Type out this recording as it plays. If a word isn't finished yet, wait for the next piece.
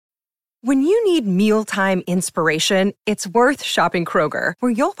When you need mealtime inspiration, it's worth shopping Kroger,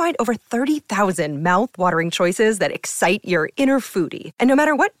 where you'll find over 30,000 mouth-watering choices that excite your inner foodie. And no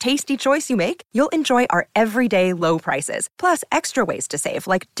matter what tasty choice you make, you'll enjoy our everyday low prices, plus extra ways to save,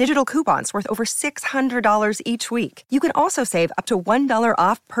 like digital coupons worth over $600 each week. You can also save up to $1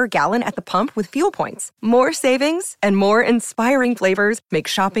 off per gallon at the pump with fuel points. More savings and more inspiring flavors make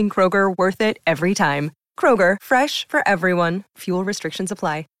shopping Kroger worth it every time. Kroger, fresh for everyone. Fuel restrictions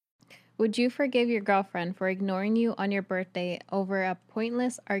apply. Would you forgive your girlfriend for ignoring you on your birthday over a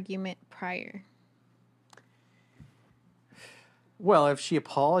pointless argument prior? Well, if she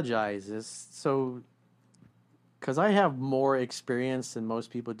apologizes, because I have more experience than most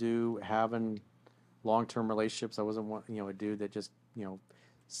people do having long-term relationships. I wasn't a dude that just,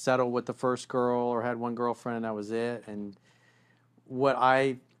 settled with the first girl or had one girlfriend and that was it. And what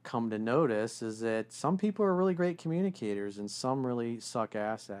I come to notice is that some people are really great communicators and some really suck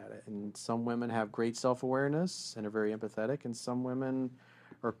ass at it. And some women have great self-awareness and are very empathetic, and some women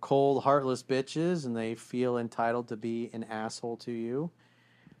are cold, heartless bitches and they feel entitled to be an asshole to you.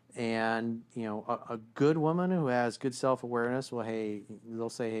 And, a good woman who has good self-awareness they'll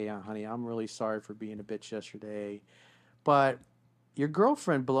say, hey, honey, I'm really sorry for being a bitch yesterday. But your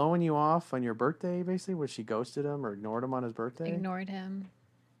girlfriend blowing you off on your birthday, basically, where she ghosted him or ignored him on his birthday? Ignored him.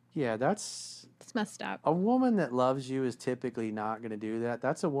 Yeah, it's messed up. A woman that loves you is typically not going to do that.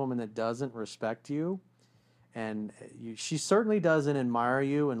 That's a woman that doesn't respect you. And she certainly doesn't admire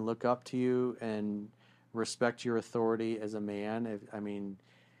you and look up to you and respect your authority as a man.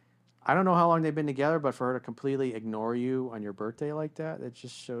 I don't know how long they've been together, but for her to completely ignore you on your birthday like that, it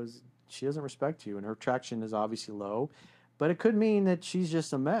just shows she doesn't respect you. And her attraction is obviously low. But it could mean that she's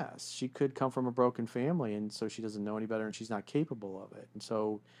just a mess. She could come from a broken family, and so she doesn't know any better, and she's not capable of it. And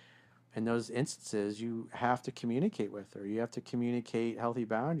so in those instances, you have to communicate with her. You have to communicate healthy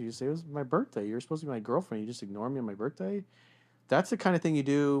boundaries. You say, it was my birthday. You're supposed to be my girlfriend. You just ignore me on my birthday. That's the kind of thing you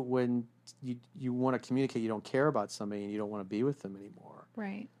do when you want to communicate. You don't care about somebody and you don't want to be with them anymore.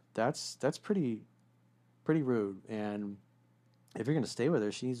 Right. That's pretty rude. And if you're going to stay with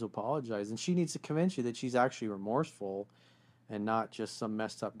her, she needs to apologize. And she needs to convince you that she's actually remorseful and not just some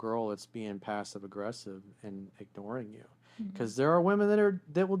messed up girl that's being passive aggressive and ignoring you. Because there are women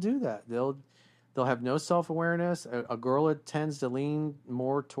that will do that. They'll have no self-awareness. A girl that tends to lean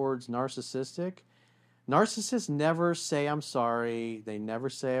more towards narcissistic. Narcissists never say, I'm sorry. They never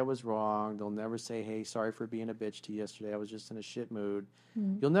say I was wrong. They'll never say, hey, sorry for being a bitch to you yesterday. I was just in a shit mood.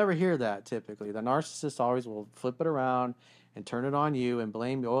 You'll never hear that typically. The narcissist always will flip it around and turn it on you and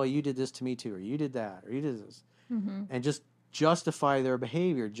blame you. Oh, you did this to me too, or you did that, or you did this. And just justify their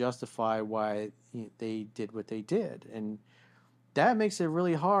behavior, justify why they did what they did. And that makes it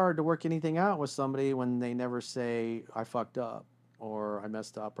really hard to work anything out with somebody when they never say, I fucked up, or I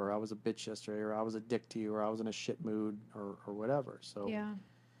messed up, or I was a bitch yesterday, or I was a dick to you, or I was in a shit mood, or whatever. So yeah.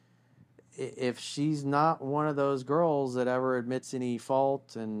 If she's not one of those girls that ever admits any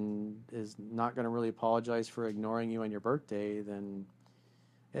fault and is not going to really apologize for ignoring you on your birthday, then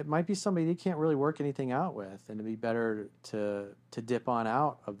it might be somebody you can't really work anything out with, and it'd be better to dip on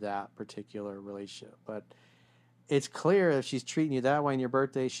out of that particular relationship. But it's clear if she's treating you that way on your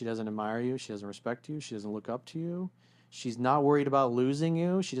birthday, she doesn't admire you, she doesn't respect you, she doesn't look up to you, she's not worried about losing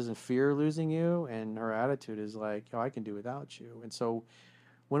you, she doesn't fear losing you, and her attitude is like, I can do without you. And so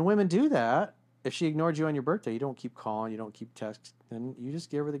when women do that, if she ignored you on your birthday, you don't keep calling, you don't keep texting, then you just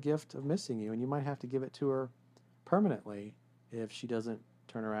give her the gift of missing you, and you might have to give it to her permanently if she doesn't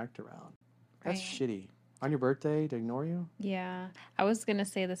turn her act around. That's shitty. On your birthday to ignore you? Yeah. I was going to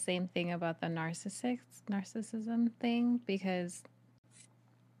say the same thing about the narcissism thing, because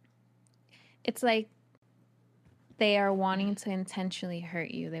it's like they are wanting to intentionally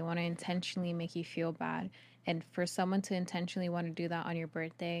hurt you. They want to intentionally make you feel bad. And for someone to intentionally want to do that on your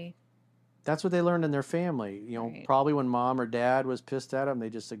birthday, that's what they learned in their family. Probably when mom or dad was pissed at them,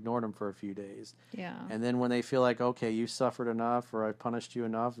 they just ignored them for a few days. Yeah. And then when they feel like, okay, you suffered enough or I punished you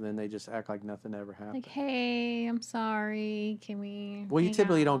enough, then they just act like nothing ever happened. Like, hey, I'm sorry. Can we? Well, you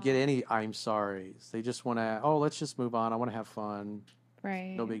typically don't get any I'm sorry's. They just want to, let's just move on. I want to have fun.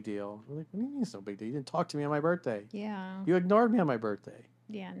 Right. No big deal. Like, what do you mean it's no big deal? You didn't talk to me on my birthday. Yeah. You ignored me on my birthday.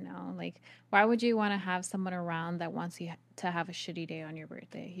 Yeah, no. Like, why would you want to have someone around that wants you to have a shitty day on your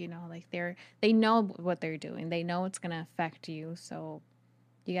birthday? Like they know what they're doing. They know it's going to affect you. So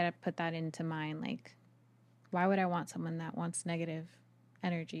you got to put that into mind. Like, why would I want someone that wants negative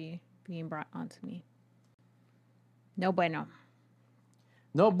energy being brought onto me? No bueno.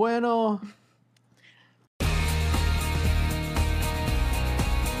 No bueno.